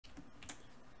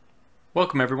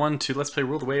Welcome everyone to Let's Play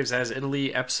Rule the Waves as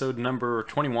Italy, episode number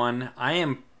 21. I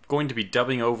am going to be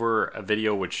dubbing over a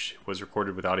video which was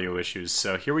recorded with audio issues,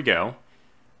 so here we go.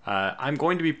 I'm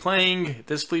going to be playing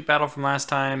this fleet battle from last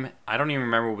time. I don't even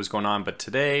remember what was going on, but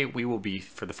today we will be,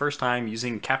 for the first time,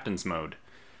 using Captain's Mode.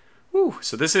 Woo!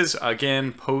 So this is,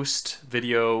 again,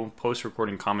 post-video,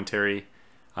 post-recording commentary,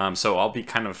 so I'll be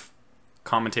kind of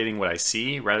commentating what I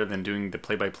see rather than doing the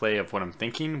play-by-play of what I'm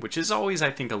thinking, which is always, I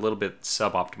think, a little bit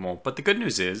suboptimal. But the good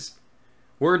news is,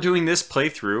 we're doing this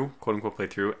playthrough, quote-unquote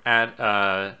playthrough, at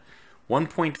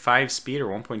 1.5 speed or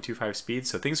 1.25 speed,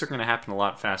 so things are going to happen a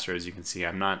lot faster. As you can see,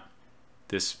 I'm not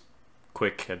this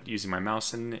quick at using my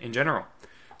mouse in general.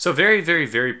 So very, very,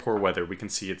 very poor weather. We can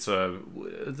see it's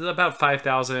about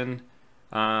 5,000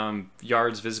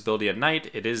 yards visibility at night.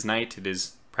 It is night. It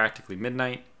is practically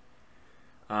midnight.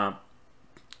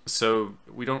 So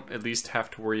we don't at least have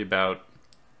to worry about,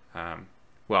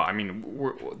 well, I mean,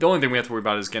 the only thing we have to worry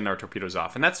about is getting our torpedoes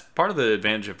off. And that's part of the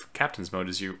advantage of Captain's Mode,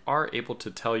 is you are able to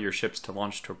tell your ships to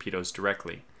launch torpedoes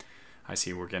directly. I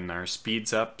see we're getting our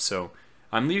speeds up, so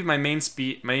I'm leaving my main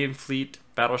fleet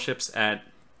battleships at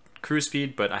cruise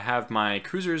speed, but I have my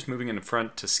cruisers moving in the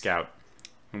front to scout.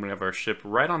 And we have our ship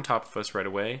right on top of us right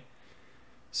away.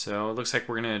 So it looks like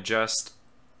we're going to just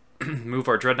move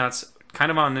our dreadnoughts kind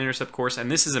of on an intercept course,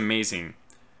 and this is amazing.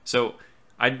 So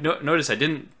I notice I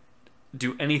didn't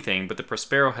do anything, but the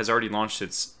Prospero has already launched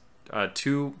its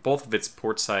both of its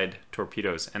port side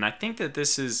torpedoes, and I think that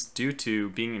this is due to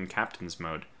being in Captain's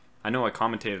Mode. I know I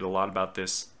commentated a lot about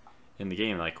this in the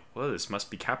game, like, well, this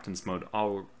must be Captain's Mode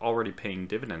already paying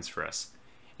dividends for us.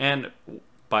 And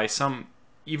by some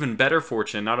even better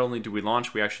fortune, not only do we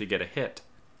launch, we actually get a hit.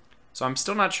 So I'm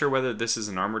still not sure whether this is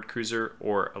an armored cruiser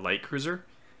or a light cruiser.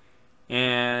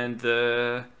 And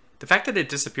the fact that it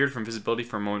disappeared from visibility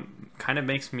for a moment kind of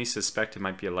makes me suspect it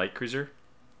might be a light cruiser.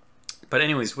 But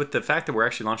anyways, with the fact that we're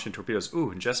actually launching torpedoes,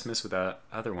 ooh, and just missed with that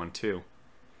other one too.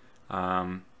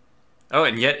 Oh,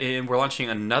 and yet we're launching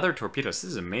another torpedo. So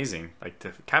this is amazing. Like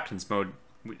the Captain's Mode,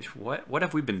 what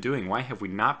have we been doing? Why have we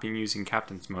not been using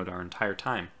Captain's Mode our entire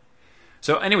time?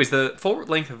 So anyways, the full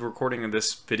length of recording of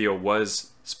this video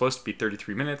was supposed to be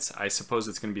 33 minutes. I suppose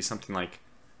it's going to be something like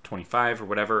 25 or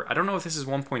whatever. I don't know if this is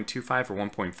 1.25 or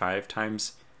 1.5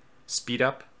 times speed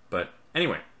up, but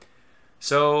anyway.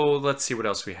 So let's see what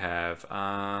else we have.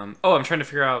 Oh, I'm trying to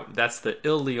figure out, that's the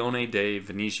Il Leone de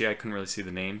Venezia. I couldn't really see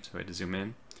the name, so I had to zoom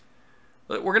in.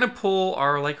 We're going to pull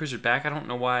our light cruiser back. I don't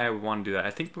know why I would want to do that.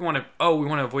 I think we want to, oh, we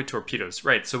want to avoid torpedoes.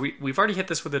 Right, so we've already hit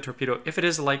this with a torpedo. If it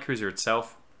is a light cruiser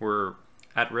itself, we're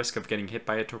at risk of getting hit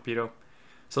by a torpedo.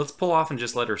 So let's pull off and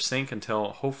just let her sink until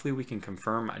hopefully we can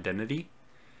confirm identity.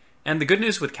 And the good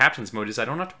news with Captain's Mode is I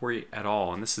don't have to worry at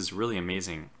all, and this is really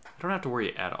amazing. I don't have to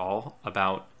worry at all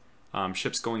about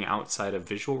ships going outside of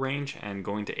visual range and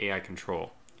going to AI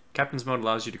control. Captain's Mode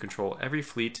allows you to control every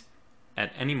fleet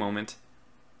at any moment,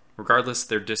 regardless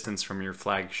their distance from your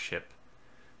flagship.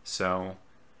 So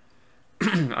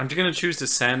I'm just going to choose to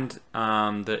send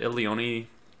the Il Leone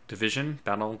division,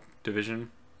 battle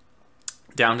division,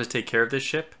 down to take care of this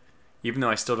ship, even though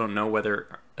I still don't know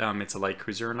whether it's a light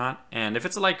cruiser or not. And if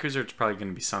it's a light cruiser, it's probably going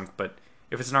to be sunk, but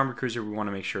if it's an armored cruiser, we want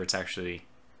to make sure it's actually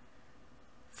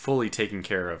fully taken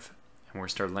care of. And we'll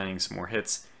start landing some more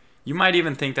hits. You might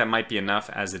even think that might be enough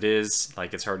as it is,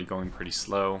 like it's already going pretty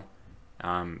slow.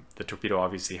 The torpedo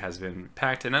obviously has been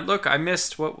packed. And look, I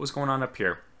missed what was going on up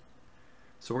here.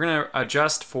 So we're going to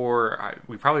adjust for,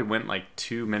 we probably went like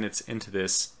 2 minutes into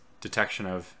this detection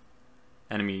of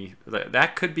enemy.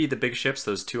 That could be the big ships,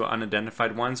 those two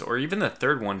unidentified ones, or even the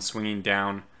third one swinging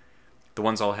down, the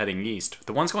ones all heading east.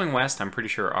 The ones going west, I'm pretty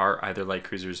sure, are either light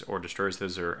cruisers or destroyers.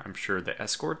 Those are, I'm sure, the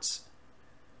escorts.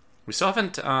 We still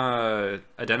haven't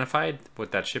identified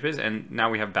what that ship is, and now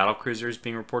we have battle cruisers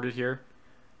being reported here.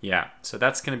 Yeah, so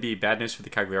that's going to be bad news for the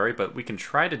Cagliari, but we can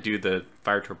try to do the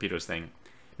fire torpedoes thing.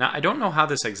 Now, I don't know how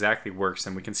this exactly works,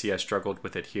 and we can see I struggled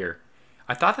with it here.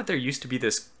 I thought that there used to be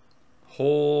this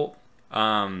whole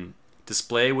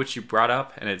display which you brought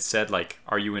up, and it said, like,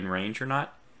 are you in range or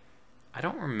not? I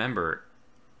don't remember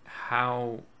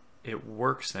how it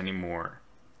works anymore.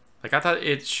 Like, I thought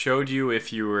it showed you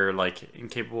if you were, like,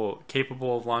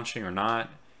 capable of launching or not.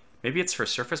 Maybe it's for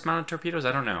surface mounted torpedoes,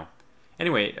 I don't know.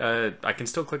 Anyway, I can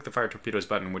still click the fire torpedoes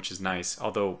button, which is nice,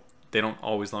 although they don't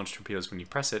always launch torpedoes when you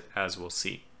press it, as we'll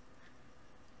see.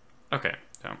 Okay,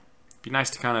 so it'd be nice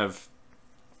to kind of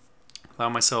allow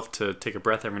myself to take a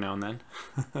breath every now and then.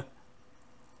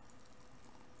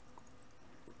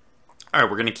 Alright,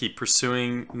 we're going to keep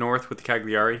pursuing north with the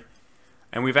Cagliari.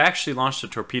 And we've actually launched a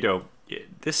torpedo.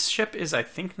 This ship is, I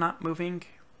think, not moving,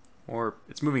 or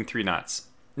it's moving 3 knots.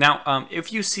 Now,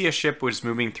 if you see a ship which is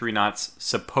moving 3 knots,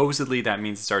 supposedly that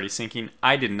means it's already sinking.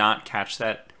 I did not catch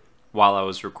that while I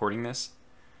was recording this.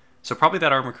 So probably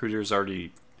that armor cruiser is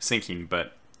already sinking,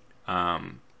 but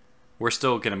we're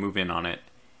still going to move in on it.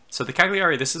 So the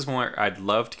Cagliari, this is one where I'd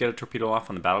love to get a torpedo off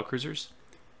on the battle cruisers.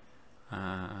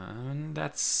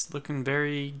 That's looking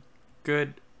very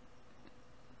good.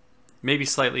 Maybe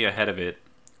slightly ahead of it.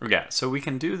 Yeah, so we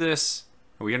can do this.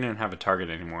 We don't even have a target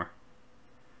anymore.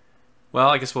 Well,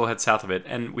 I guess we'll head south of it.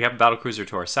 And we have a battle cruiser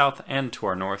to our south and to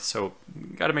our north, so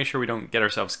we got to make sure we don't get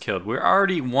ourselves killed. We're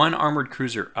already 1 armored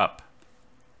cruiser up.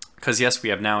 Because yes, we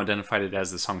have now identified it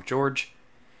as the St. George.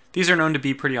 These are known to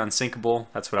be pretty unsinkable.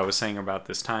 That's what I was saying about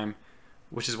this time,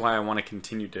 which is why I want to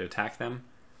continue to attack them.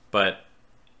 But,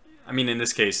 I mean, in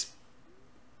this case,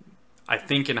 I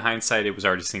think in hindsight it was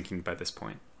already sinking by this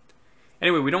point.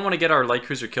 Anyway, we don't want to get our light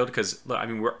cruiser killed because, I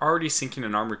mean, we're already sinking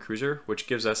an armored cruiser, which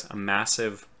gives us a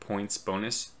massive points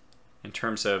bonus in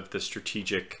terms of the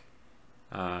strategic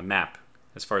map,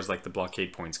 as far as like the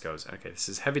blockade points goes. Okay, this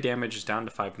is heavy damage, is down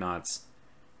to 5 knots.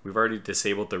 We've already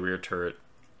disabled the rear turret.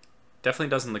 Definitely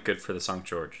doesn't look good for the St.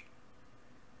 George.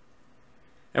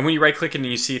 And when you right click and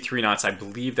you see 3 knots, I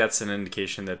believe that's an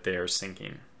indication that they are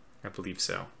sinking. I believe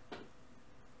so.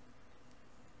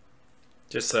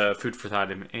 Just food for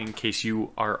thought in case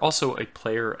you are also a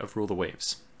player of Rule the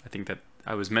Waves. I think that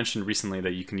I was mentioned recently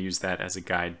that you can use that as a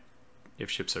guide if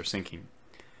ships are sinking.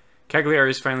 Cagliari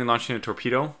is finally launching a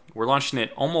torpedo. We're launching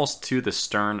it almost to the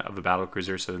stern of the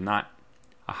battlecruiser, so not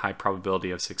a high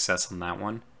probability of success on that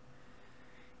one.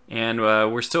 And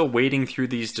we're still wading through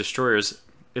these destroyers.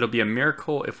 It'll be a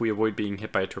miracle if we avoid being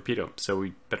hit by a torpedo, so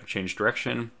we better change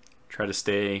direction, try to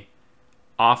stay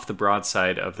off the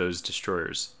broadside of those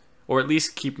destroyers, or at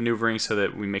least keep maneuvering so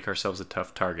that we make ourselves a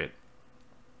tough target.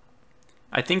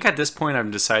 I think at this point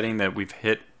I'm deciding that we've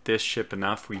hit this ship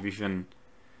enough. We've even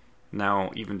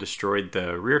destroyed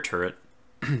the rear turret.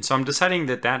 So I'm deciding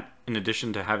that in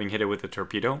addition to having hit it with a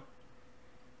torpedo,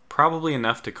 probably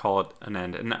enough to call it an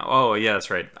end. And oh yeah, that's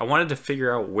right. I wanted to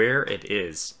figure out where it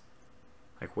is.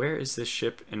 Like, where is this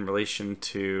ship in relation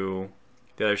to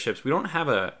the other ships? We don't have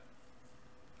a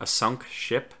sunk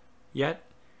ship yet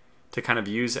to kind of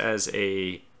use as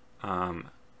a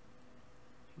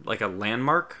like a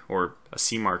landmark or a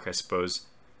sea mark, I suppose,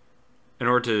 in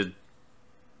order to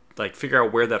like figure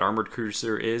out where that armored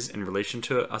cruiser is in relation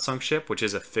to a sunk ship, which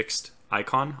is a fixed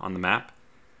icon on the map.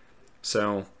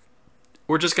 So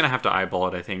we're just gonna have to eyeball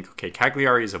it, I think. Okay,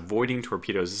 Cagliari is avoiding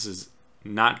torpedoes. This is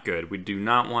not good. We do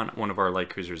not want one of our light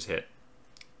cruisers hit.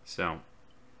 So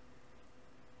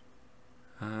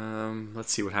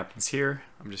let's see what happens here.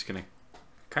 I'm just gonna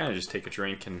kind of just take a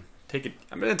drink and take it.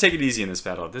 I'm gonna take it easy in this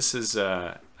battle. This is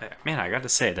man, I got to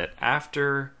say that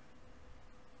after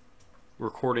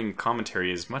recording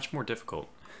commentary is much more difficult.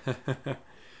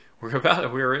 we're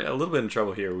a little bit in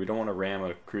trouble here. We don't want to ram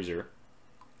a cruiser.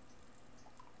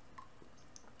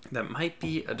 That might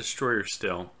be a destroyer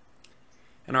still.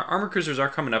 And our armor cruisers are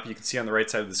coming up. You can see on the right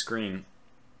side of the screen.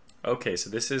 Okay, so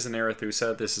this is an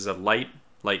Arethusa. This is a light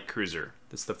cruiser.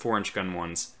 This is the 4-inch gun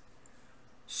ones.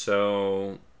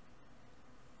 So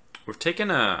we've taken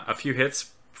a few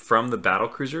hits from the battle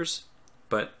cruisers,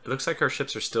 but it looks like our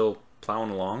ships are still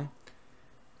plowing along.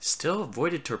 Still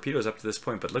avoided torpedoes up to this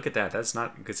point, but look at that. That's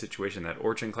not a good situation. That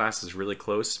Origin class is really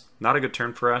close. Not a good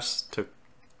turn for us. Took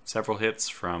several hits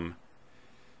from,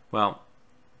 well,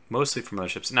 mostly from other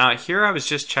ships. Now here I was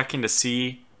just checking to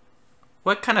see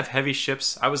what kind of heavy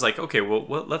ships. I was like, okay, well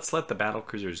let's let the battle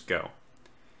cruisers go,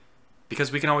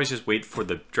 because we can always just wait for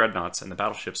the dreadnoughts and the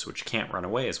battleships, which can't run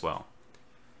away as well.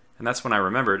 And that's when I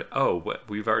remembered, oh,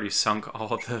 we've already sunk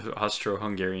all of the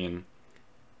Austro-Hungarian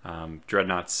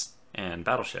dreadnoughts and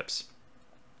battleships.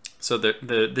 So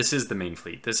this is the main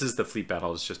fleet. This is the fleet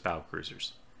battle. It's just battle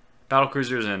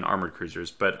cruisers and armored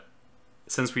cruisers. But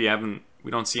since we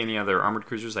don't see any other armored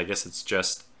cruisers, I guess it's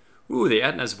just, ooh, the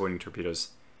Etna's avoiding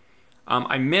torpedoes.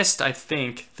 I missed, I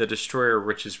think, the destroyer,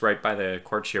 which is right by the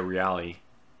Quartia Reale.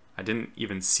 I didn't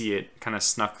even see it. Kind of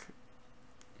snuck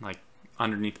like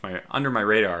under my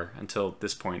radar until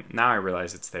this point. Now I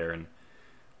realize it's there and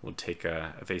we'll take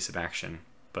evasive action.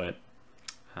 But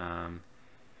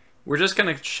we're just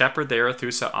going to shepherd the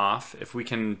Arethusa off. If we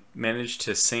can manage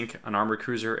to sink an armored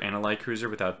cruiser and a light cruiser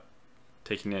without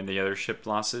taking any other ship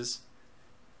losses,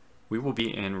 we will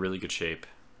be in really good shape.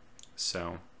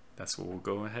 So that's what we'll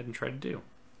go ahead and try to do.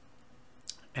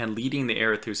 And leading the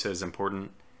Arethusa is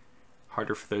important.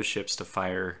 Harder for those ships to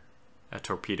fire a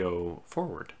torpedo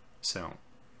forward. So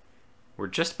we're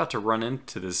just about to run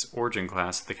into this Origin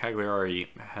class. The Cagliari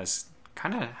has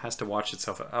to watch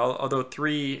itself. Although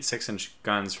 3 6-inch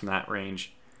guns from that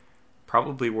range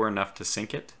probably were enough to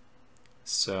sink it.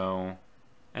 So,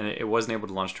 and it wasn't able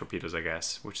to launch torpedoes, I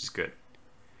guess, which is good.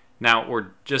 Now, we're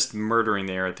just murdering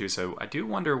the Arethusa. I do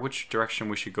wonder which direction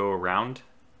we should go around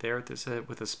the Arethusa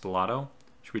with this Spalato.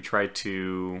 Should we try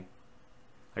to...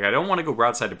 Like, I don't want to go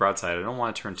broadside to broadside. I don't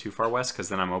want to turn too far west, because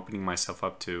then I'm opening myself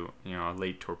up to, you know, a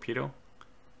late torpedo.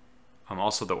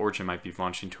 Also, the Origin might be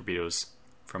launching torpedoes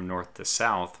from north to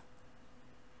south.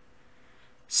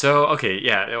 So, okay,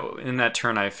 yeah, in that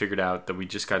turn I figured out that we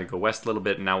just got to go west a little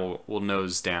bit, and now we'll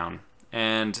nose down.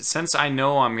 And since I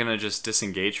know I'm going to just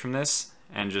disengage from this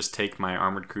and just take my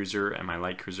armored cruiser and my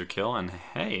light cruiser kill, and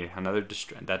hey,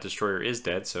 that destroyer is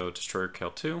dead, so destroyer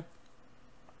kill 2.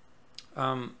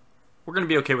 We're going to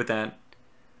be okay with that.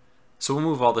 So we'll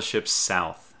move all the ships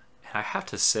south. And I have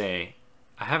to say,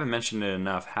 I haven't mentioned it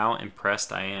enough how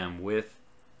impressed I am with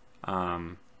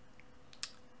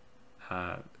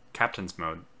Captain's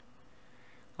mode.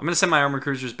 I'm going to send my armored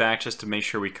cruisers back just to make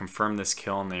sure we confirm this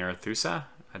kill on the Arethusa.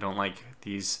 I don't like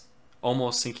these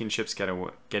almost sinking ships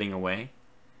getting away.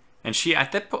 And she,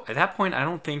 at that point, I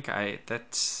don't think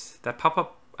that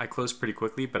pop-up I closed pretty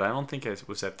quickly, but I don't think it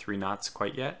was at 3 knots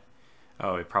quite yet.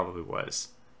 Oh, it probably was.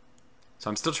 So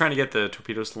I'm still trying to get the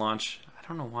torpedoes to launch. I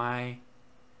don't know why.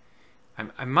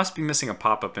 I must be missing a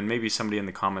pop-up, and maybe somebody in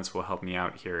the comments will help me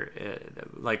out here.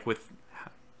 Like with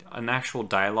an actual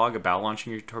dialogue about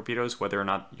launching your torpedoes, whether or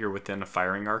not you're within a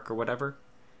firing arc or whatever.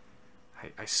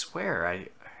 I swear,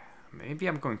 maybe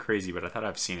I'm going crazy, but I thought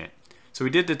I've seen it. So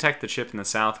we did detect the ship in the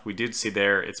south. We did see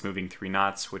there it's moving 3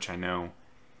 knots, which I know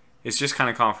is just kind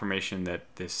of confirmation that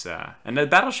this... and the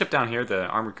battleship down here, the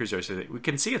armored cruiser, so we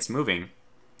can see it's moving.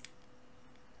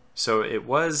 So it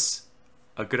was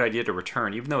a good idea to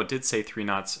return, even though it did say 3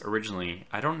 knots originally.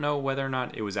 I don't know whether or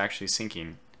not it was actually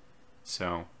sinking.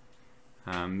 So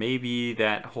maybe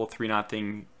that whole 3 knot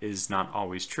thing is not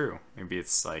always true. Maybe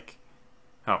it's like...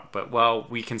 Oh, but well,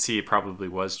 we can see it probably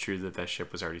was true that that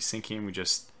ship was already sinking. We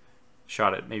just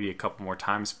shot it maybe a couple more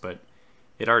times, but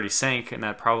it already sank, and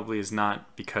that probably is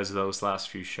not because of those last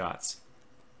few shots.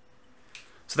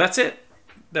 So that's it.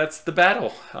 That's the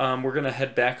battle. We're going to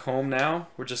head back home now.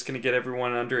 We're just going to get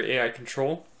everyone under AI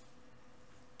control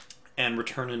and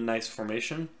return in nice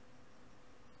formation.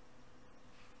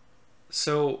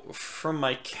 So from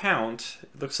my count,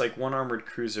 it looks like 1 armored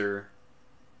cruiser,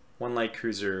 1 light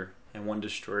cruiser, and 1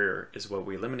 destroyer is what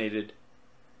we eliminated.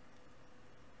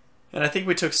 And I think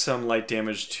we took some light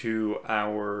damage to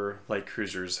our light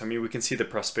cruisers. I mean, we can see the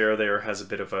Prospero there has a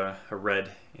bit of a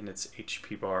red in its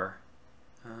HP bar.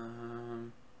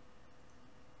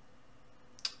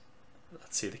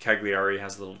 Let's see, the Cagliari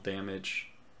has a little damage.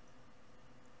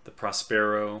 The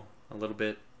Prospero a little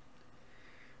bit.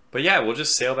 But yeah, we'll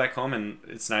just sail back home, and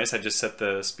it's nice. I just set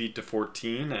the speed to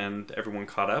 14 and everyone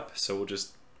caught up, so we'll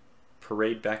just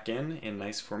parade back in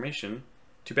nice formation.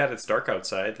 Too bad it's dark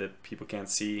outside that people can't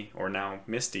see, or now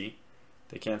misty.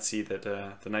 They can't see that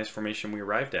the nice formation we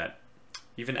arrived at.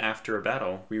 Even after a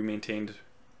battle, we maintained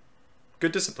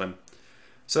good discipline.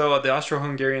 So the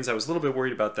Austro-Hungarians, I was a little bit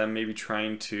worried about them maybe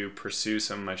trying to pursue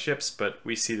some of my ships, but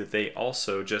we see that they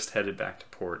also just headed back to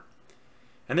port.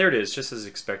 And there it is, just as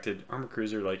expected. Armor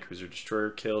cruiser, light cruiser,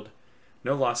 destroyer killed.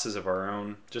 No losses of our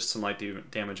own, just some light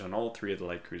damage on all 3 of the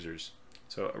light cruisers.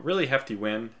 So a really hefty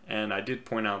win, and I did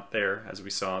point out there, as we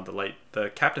saw,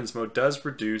 the captain's mode does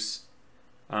reduce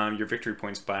your victory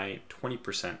points by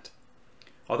 20%.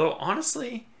 Although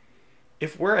honestly,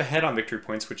 if we're ahead on victory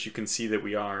points, which you can see that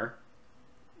we are,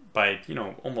 by, you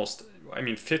know, almost, I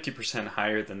mean 50%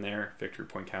 higher than their victory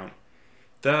point count,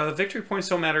 the victory points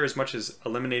don't matter as much as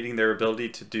eliminating their ability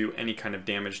to do any kind of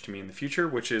damage to me in the future,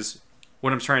 which is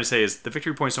what I'm trying to say is the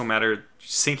victory points don't matter,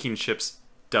 sinking ships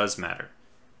does matter.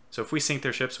 So if we sink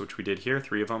their ships, which we did here,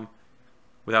 3 of them,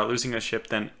 without losing a ship,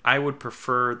 then I would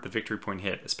prefer the victory point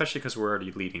hit, especially because we're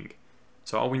already leading.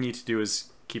 So all we need to do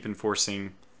is keep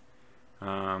enforcing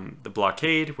the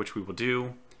blockade, which we will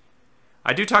do.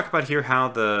 I do talk about here how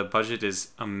the budget is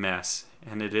a mess,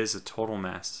 and it is a total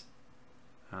mess.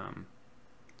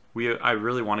 I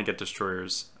really want to get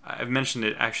destroyers. I've mentioned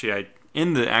it, actually,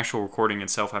 in the actual recording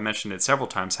itself, I mentioned it several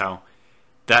times how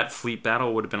that fleet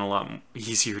battle would have been a lot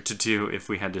easier to do if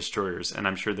we had destroyers, and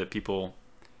I'm sure that people,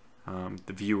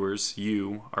 the viewers,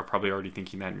 you, are probably already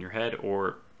thinking that in your head,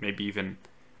 or maybe even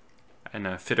in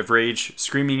a fit of rage,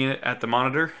 screaming it at the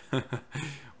monitor.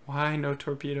 Why no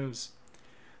torpedoes?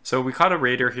 So we caught a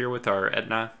raider here with our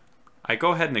Etna. I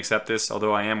go ahead and accept this,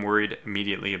 although I am worried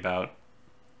immediately about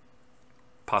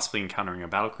possibly encountering a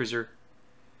battlecruiser.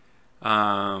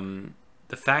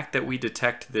 The fact that we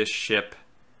detect this ship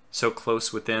so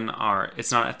close within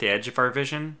it's not at the edge of our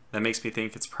vision, that makes me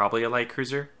think it's probably a light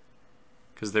cruiser.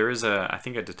 because there is I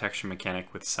think a detection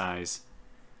mechanic with size.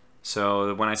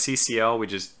 So when I see CL, we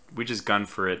just gun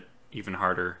for it even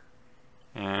harder.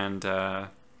 And the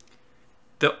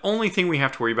only thing we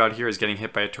have to worry about here is getting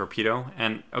hit by a torpedo.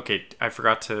 And okay, I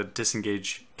forgot to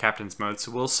disengage captain's mode,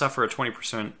 so we'll suffer a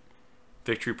 20%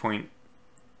 victory point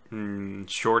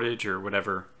shortage or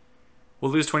whatever.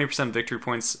 We'll lose 20% victory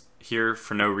points here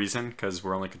for no reason because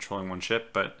we're only controlling one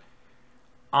ship. But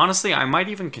honestly, I might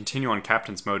even continue on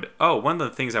captain's mode. Oh, one of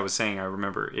the things I was saying, I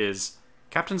remember, is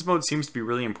captain's mode seems to be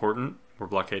really important. We're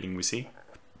blockading, we see.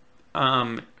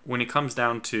 When it comes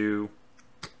down to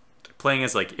playing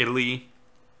as like Italy,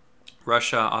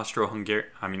 Russia,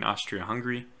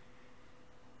 Austria-Hungary,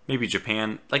 maybe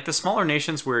Japan, like the smaller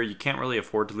nations where you can't really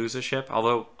afford to lose a ship.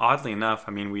 Although oddly enough,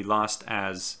 I mean, we lost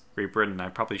as Great Britain. I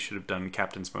probably should have done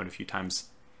captain's mode a few times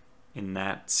in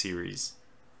that series.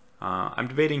 I'm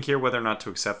debating here whether or not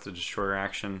to accept the destroyer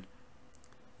action.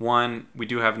 One, we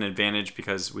do have an advantage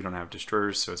because we don't have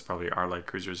destroyers, so it's probably our light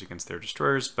cruisers against their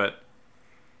destroyers, but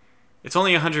it's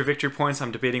only 100 victory points.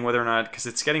 I'm debating whether or not, because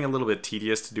it's getting a little bit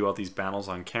tedious to do all these battles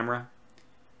on camera.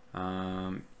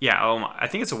 Yeah, I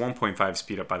think it's a 1.5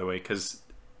 speed up, by the way, because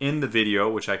in the video,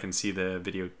 which I can see the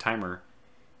video timer,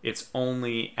 it's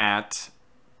only at,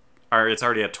 or it's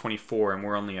already at 24, and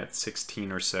we're only at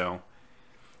 16 or so.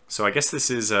 So I guess this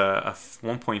is a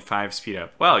 1.5 speed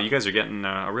up. Well, you guys are getting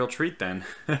a real treat then.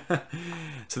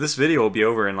 So this video will be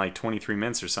over in like 23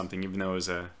 minutes or something, even though it was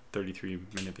a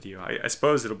 33-minute video. I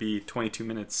suppose it'll be 22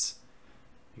 minutes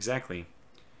exactly.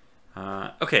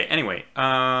 Okay, anyway,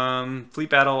 fleet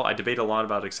battle. I debate a lot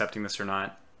about accepting this or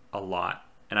not. A lot.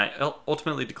 And I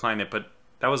ultimately declined it, but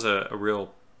that was a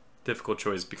real difficult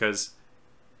choice because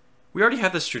we already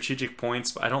have the strategic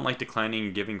points. But I don't like declining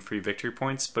and giving free victory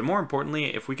points. But more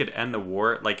importantly, if we could end the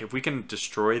war, like if we can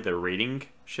destroy the raiding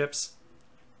ships,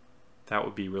 that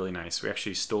would be really nice. We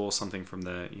actually stole something from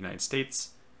the United States.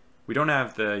 We don't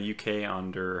have the UK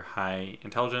under high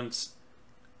intelligence.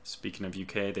 Speaking of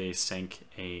UK, they sank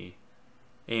a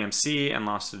AMC and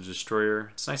lost a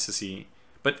destroyer. It's nice to see.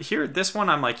 But here, this one,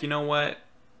 I'm like, you know what?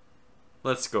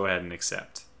 Let's go ahead and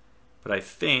accept. But I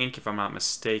think, if I'm not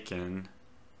mistaken,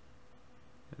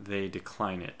 they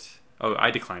decline it. Oh,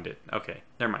 I declined it. Okay,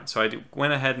 never mind. So I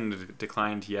went ahead and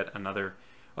declined yet another.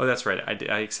 Oh, that's right.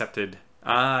 I accepted.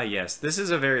 Ah, yes. This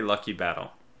is a very lucky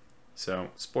battle. So,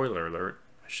 spoiler alert.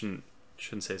 I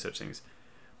shouldn't say such things.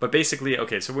 But basically,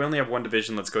 okay, so we only have one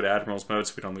division. Let's go to Admiral's mode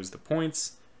so we don't lose the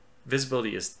points.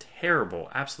 Visibility is terrible,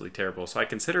 absolutely terrible. So I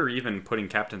consider even putting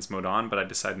Captain's mode on, but I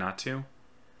decide not to.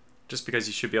 Just because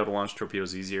you should be able to launch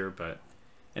torpedoes easier, but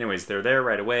anyways, they're there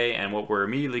right away, and what we're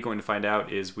immediately going to find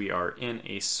out is we are in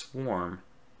a swarm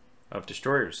of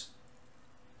destroyers.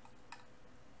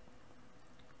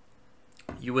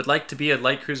 You would like to be a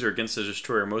light cruiser against a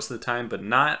destroyer most of the time, but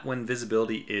not when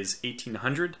visibility is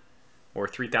 1800 or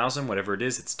 3000, whatever it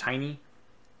is. It's tiny,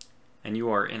 and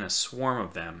you are in a swarm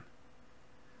of them.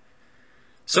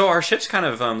 So our ships kind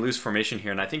of lose formation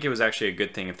here, and I think it was actually a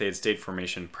good thing. If they had stayed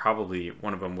formation, probably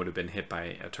one of them would have been hit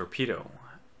by a torpedo.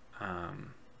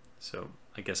 So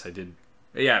I guess I did.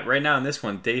 Yeah, right now in this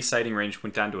one, day sighting range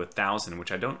went down to 1,000,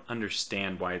 which I don't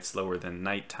understand why it's lower than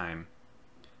nighttime.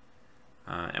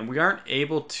 And we aren't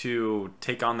able to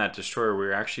take on that destroyer. We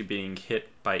were actually being hit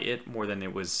by it more than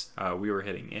it was we were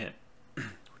hitting it,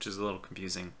 which is a little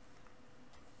confusing.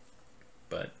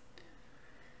 But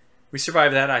we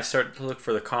survived that. I started to look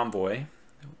for the convoy.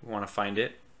 We want to find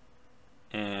it.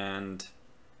 And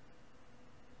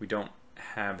we don't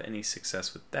have any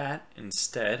success with that.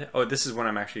 Instead, oh, this is when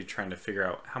I'm actually trying to figure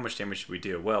out how much damage should we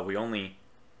do. Well, we only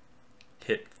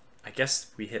hit, I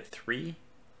guess we hit 3.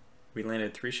 We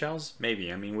landed 3 shells?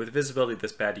 Maybe. I mean, with visibility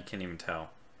this bad, you can't even tell.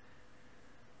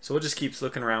 So we'll just keep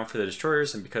looking around for the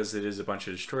destroyers, and because it is a bunch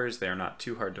of destroyers, they are not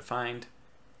too hard to find.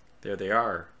 There they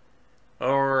are.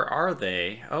 Or are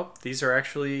they? Oh, these are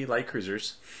actually light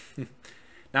cruisers.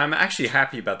 Now, I'm actually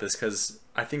happy about this because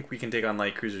I think we can take on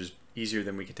light cruisers easier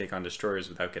than we can take on destroyers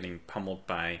without getting pummeled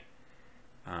by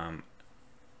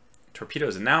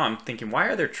torpedoes. And now I'm thinking, why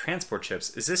are there transport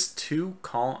ships? Is this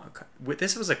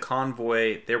this was a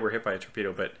convoy. They were hit by a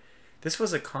torpedo, but this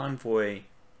was a convoy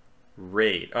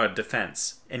raid,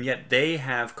 defense. And yet they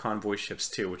have convoy ships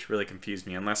too, which really confused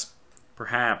me. Unless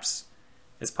perhaps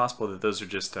it's possible that those are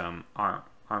just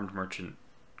armed merchant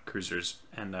cruisers,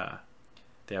 and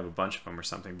they have a bunch of them or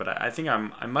something. But I think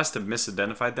I must have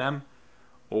misidentified them,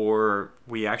 or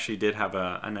we actually did have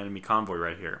an enemy convoy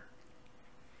right here.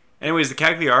 Anyways, the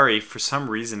Cagliari, for some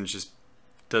reason, just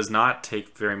does not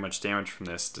take very much damage from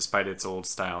this, despite its old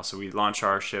style. So we launch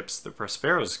our ships. The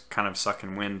Prospero's kind of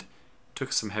sucking wind.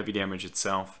 Took some heavy damage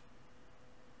itself.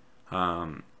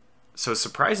 So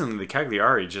surprisingly, the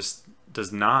Cagliari just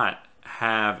does not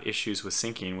have issues with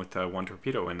sinking with the one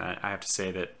torpedo, and I have to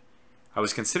say that I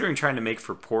was considering trying to make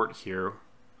for port here.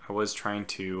 I was trying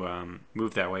to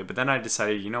move that way, but then I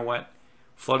decided, you know what?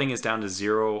 Flooding is down to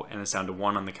 0 and it's down to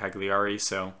 1 on the Cagliari,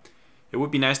 so it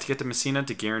would be nice to get to Messina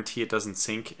to guarantee it doesn't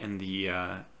sink in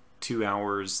the 2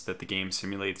 hours that the game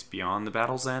simulates beyond the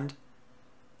battle's end,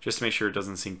 just to make sure it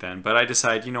doesn't sink then. But I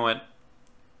decided, you know what?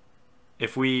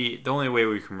 The only way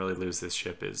we can really lose this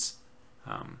ship is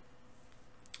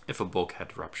if a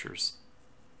bulkhead ruptures.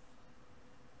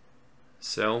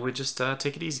 So we just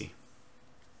take it easy.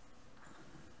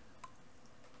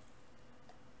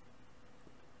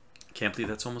 Can't believe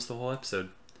that's almost the whole episode.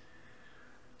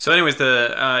 So anyways,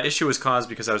 the issue was caused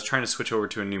because I was trying to switch over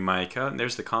to a new mic. Oh, and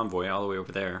there's the convoy all the way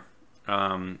over there.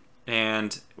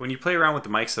 And when you play around with the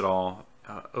mics at all,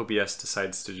 OBS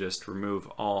decides to just remove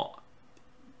all...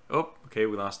 Oh, okay,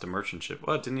 we lost a merchant ship.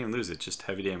 Well, it didn't even lose it, just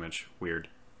heavy damage. Weird.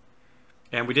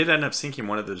 And we did end up sinking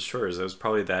one of the destroyers. It was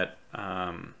probably that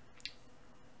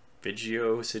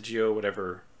Sigio,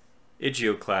 whatever,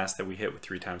 Igio class that we hit with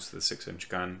 3 times with a 6-inch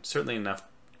gun. Certainly enough.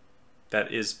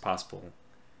 That is possible.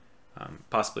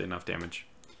 Possibly enough damage.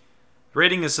 The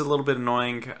rating is a little bit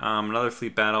annoying. Another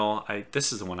fleet battle.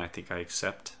 This is the one I think I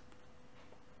accept.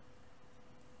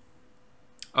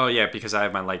 Oh yeah, because I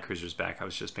have my light cruisers back. I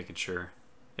was just making sure.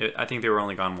 I think they were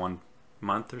only gone 1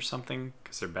 month or something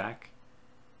because they're back.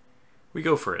 We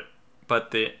go for it.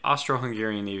 But the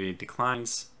Austro-Hungarian Navy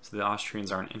declines, so the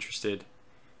Austrians aren't interested.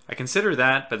 I consider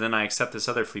that, but then I accept this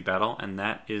other fleet battle, and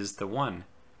that is the one.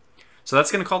 So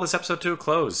that's going to call this episode to a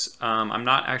close. I'm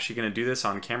not actually going to do this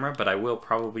on camera, but I will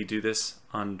probably do this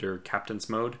under Captain's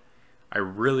Mode. I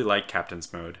really like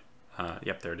Captain's Mode.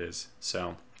 Yep, there it is.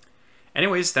 So,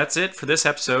 anyways, that's it for this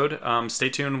episode. Stay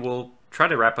tuned. We'll try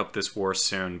to wrap up this war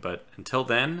soon, but until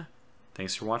then,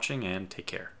 thanks for watching and take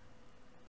care.